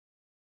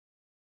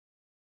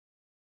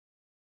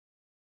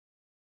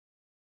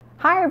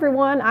Hi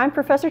everyone, I'm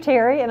Professor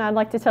Terry and I'd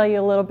like to tell you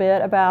a little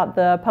bit about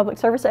the Public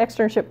Service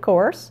Externship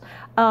course.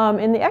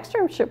 In the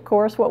Externship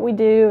course, what we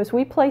do is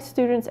we place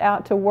students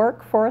out to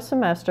work for a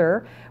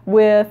semester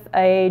with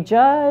a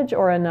judge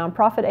or a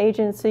nonprofit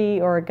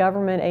agency or a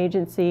government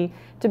agency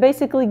to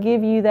basically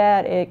give you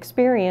that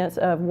experience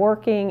of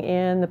working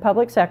in the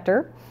public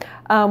sector.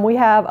 We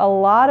have a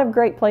lot of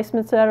great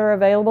placements that are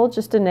available.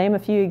 Just to name a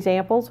few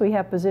examples, we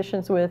have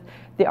positions with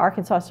the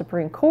Arkansas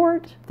Supreme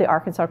Court, the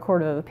Arkansas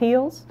Court of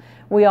Appeals.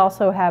 We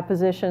also have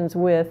positions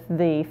with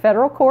the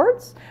federal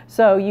courts,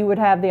 so you would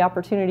have the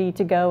opportunity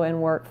to go and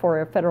work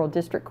for a federal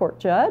district court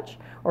judge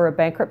or a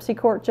bankruptcy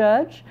court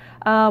judge.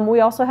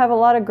 We also have a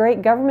lot of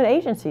great government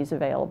agencies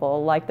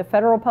available, like the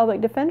Federal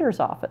Public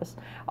Defender's Office,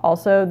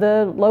 also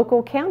the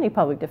local county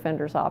public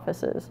defender's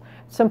offices,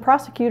 some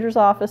prosecutors'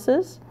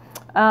 offices,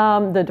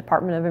 the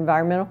Department of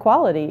Environmental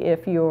Quality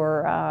if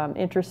your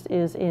interest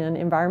is in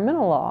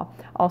environmental law,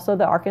 also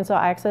the Arkansas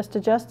Access to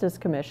Justice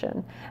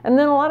Commission, and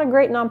then a lot of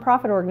great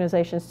nonprofit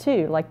organizations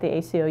too, like the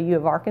ACLU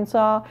of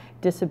Arkansas,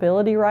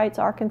 Disability Rights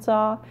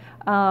Arkansas,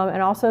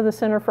 and also the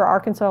Center for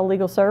Arkansas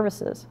Legal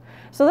Services.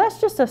 So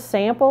that's just a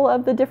sample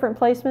of the different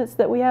placements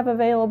that we have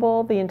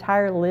available. The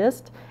entire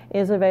list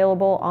is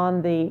available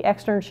on the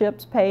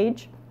externships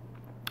page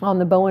on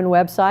the Bowen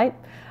website.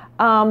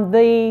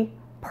 The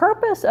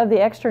purpose of the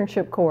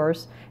externship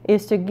course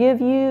is to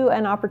give you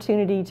an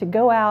opportunity to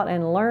go out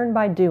and learn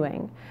by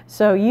doing.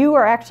 So you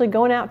are actually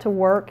going out to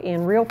work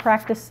in real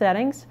practice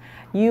settings.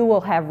 You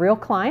will have real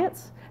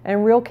clients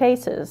and real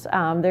cases.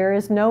 There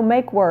is no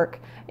make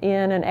work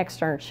in an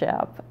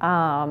externship.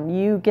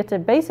 You get to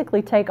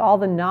basically take all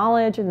the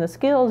knowledge and the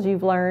skills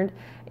you've learned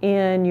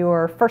in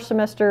your first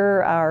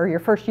semester or your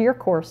first year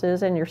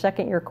courses and your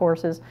second year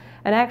courses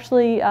and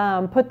actually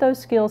put those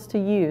skills to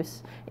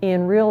use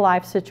in real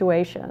life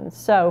situations.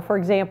 So for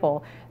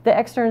example, the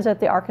externs at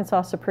the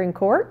Arkansas Supreme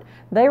Court,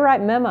 they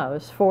write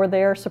memos for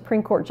their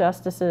Supreme Court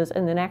justices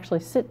and then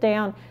actually sit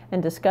down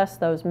and discuss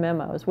those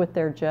memos with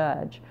their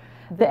judge.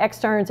 The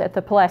externs at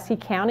the Pulaski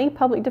County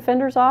Public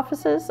Defender's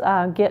offices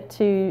get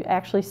to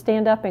actually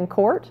stand up in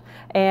court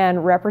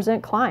and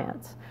represent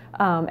clients.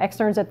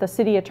 Externs at the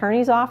city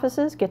attorney's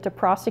offices get to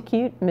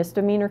prosecute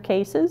misdemeanor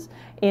cases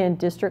in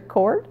district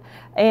court,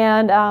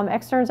 and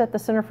externs at the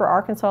Center for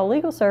Arkansas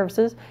Legal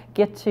Services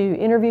get to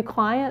interview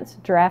clients,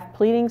 draft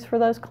pleadings for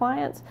those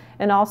clients,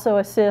 and also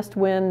assist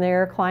when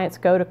their clients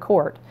go to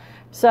court.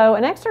 So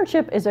an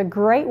externship is a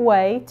great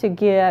way to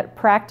get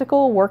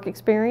practical work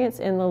experience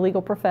in the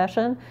legal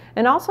profession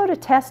and also to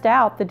test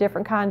out the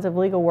different kinds of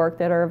legal work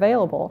that are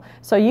available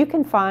so you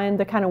can find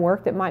the kind of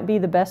work that might be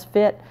the best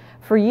fit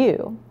for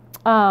you.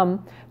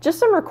 Just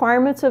some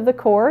requirements of the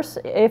course.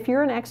 If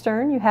you're an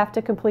extern, you have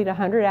to complete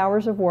 100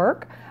 hours of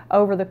work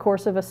over the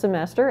course of a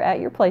semester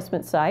at your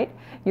placement site.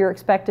 You're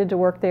expected to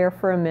work there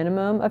for a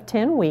minimum of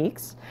 10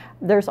 weeks.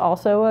 There's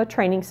also a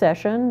training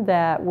session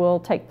that will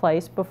take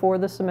place before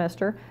the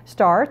semester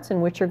starts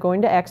in which you're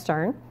going to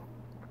extern.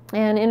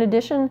 And in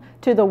addition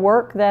to the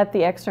work that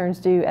the externs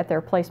do at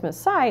their placement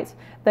sites,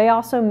 they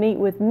also meet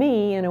with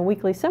me in a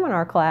weekly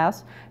seminar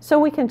class so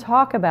we can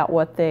talk about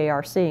what they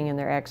are seeing in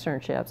their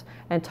externships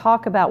and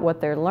talk about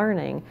what they're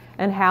learning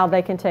and how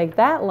they can take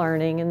that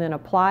learning and then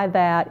apply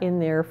that in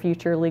their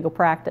future legal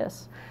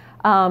practice.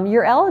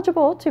 You're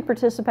eligible to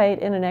participate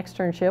in an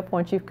externship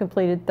once you've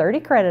completed 30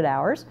 credit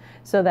hours,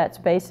 so that's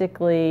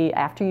basically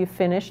after you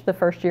finish the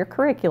first year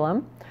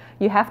curriculum.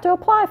 You have to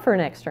apply for an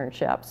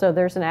externship, so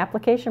there's an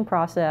application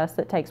process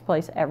that takes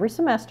place every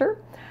semester,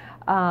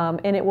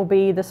 and it will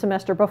be the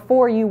semester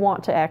before you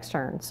want to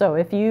extern. So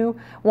if you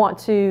want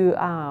to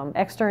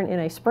extern in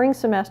a spring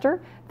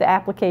semester, the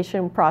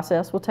application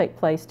process will take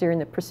place during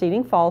the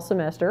preceding fall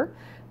semester.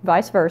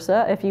 Vice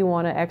versa, if you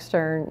want to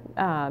extern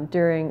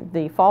during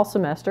the fall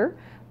semester,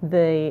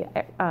 the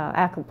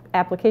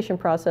application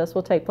process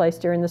will take place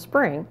during the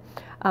spring.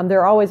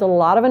 There are always a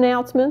lot of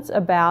announcements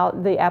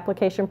about the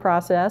application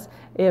process.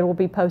 It will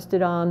be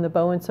posted on the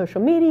Bowen social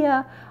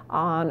media,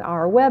 on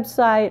our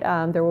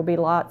website. There will be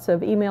lots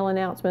of email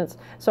announcements.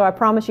 So I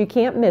promise you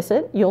can't miss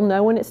it. You'll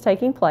know when it's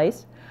taking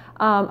place.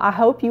 I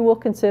hope you will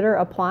consider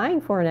applying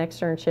for an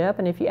externship.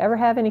 And if you ever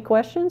have any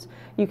questions,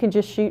 you can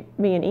just shoot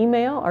me an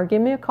email or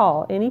give me a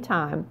call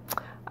anytime.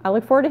 I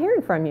look forward to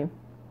hearing from you.